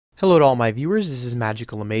Hello to all my viewers, this is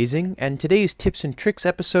Magicalamazing, and today's tips and tricks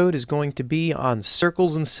episode is going to be on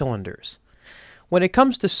circles and cylinders. When it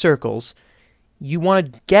comes to circles, you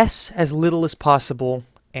want to guess as little as possible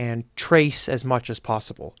and trace as much as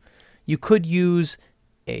possible. You could use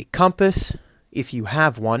a compass if you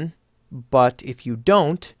have one, but if you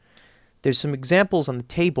don't, there's some examples on the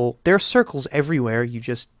table. There are circles everywhere, you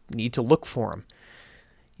just need to look for them.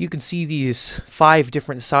 You can see these 5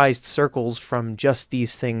 different sized circles from just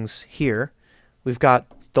these things here. We've got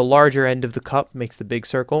the larger end of the cup makes the big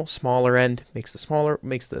circle, smaller end makes the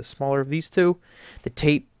smaller of these two. The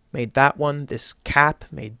tape made that one, this cap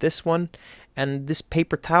made this one, and this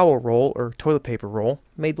paper towel roll or toilet paper roll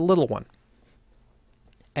made the little one.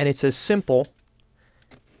 And it's as simple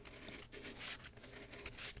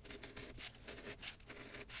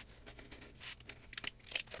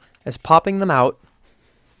as popping them out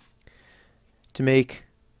to make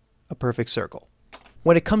a perfect circle.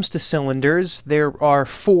 When it comes to cylinders, there are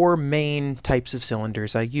 4 main types of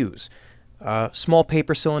cylinders I use. Small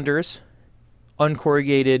paper cylinders,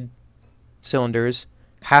 uncorrugated cylinders,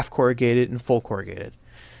 half corrugated, and full corrugated.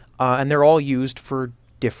 And they're all used for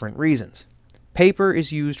different reasons. Paper is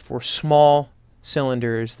used for small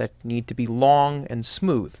cylinders that need to be long and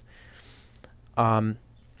smooth.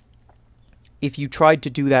 If you tried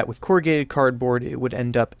to do that with corrugated cardboard, it would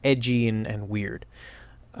end up edgy and weird.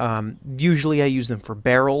 Usually I use them for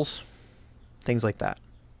barrels, things like that.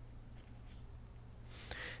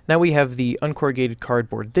 Now we have the uncorrugated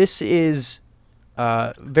cardboard. This is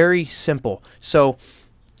very simple. So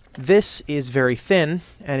this is very thin,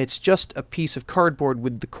 and it's just a piece of cardboard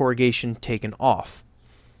with the corrugation taken off.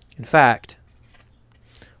 In fact,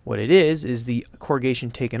 what it is the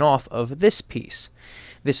corrugation taken off of this piece.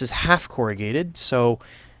 This is half corrugated, so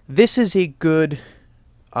this is a good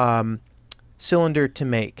cylinder to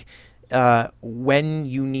make when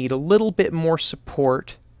you need a little bit more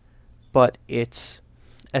support, but it's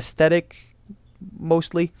aesthetic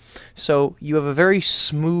mostly. So you have a very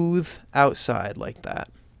smooth outside like that.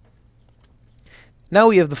 Now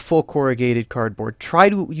we have the full corrugated cardboard.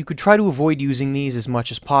 You could try to avoid using these as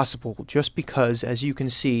much as possible, just because, as you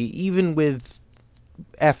can see, even with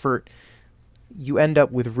effort, you end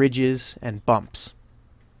up with ridges and bumps.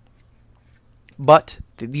 But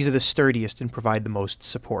these are the sturdiest and provide the most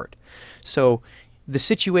support. So the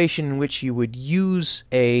situation in which you would use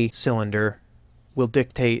a cylinder will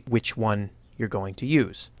dictate which one you're going to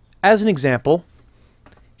use. As an example,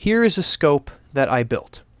 here is a scope that I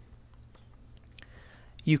built.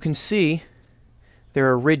 You can see there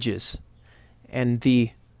are ridges, and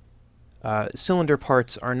the cylinder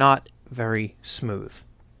parts are not very smooth.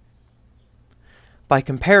 By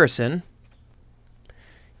comparison,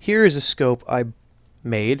 here is a scope I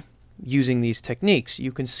made using these techniques.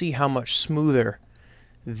 You can see how much smoother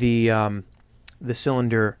the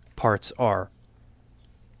cylinder parts are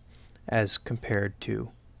as compared to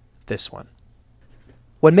this one.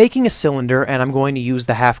 When making a cylinder, and I'm going to use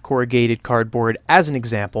the half corrugated cardboard as an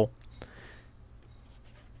example,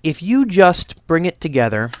 if you just bring it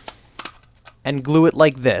together and glue it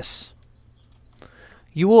like this,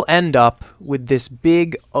 you will end up with this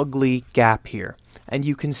big ugly gap here, and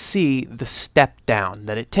you can see the step down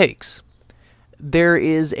that it takes. There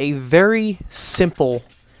is a very simple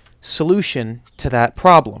solution to that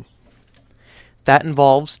problem. That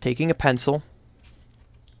involves taking a pencil,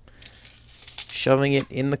 shoving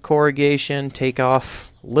it in the corrugation, take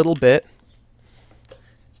off a little bit,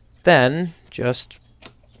 then just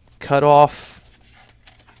cut off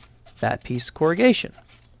that piece of corrugation.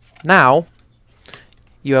 Now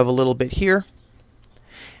you have a little bit here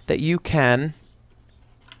that you can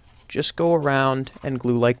just go around and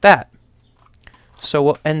glue like that. So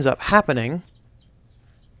what ends up happening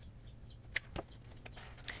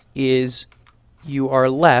is you are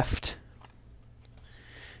left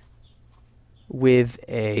with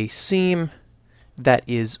a seam that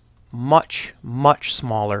is much, much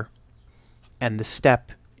smaller, and the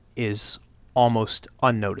step is almost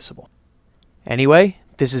unnoticeable. Anyway,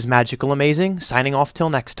 this is Magicalamazing, signing off till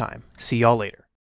next time. See y'all later.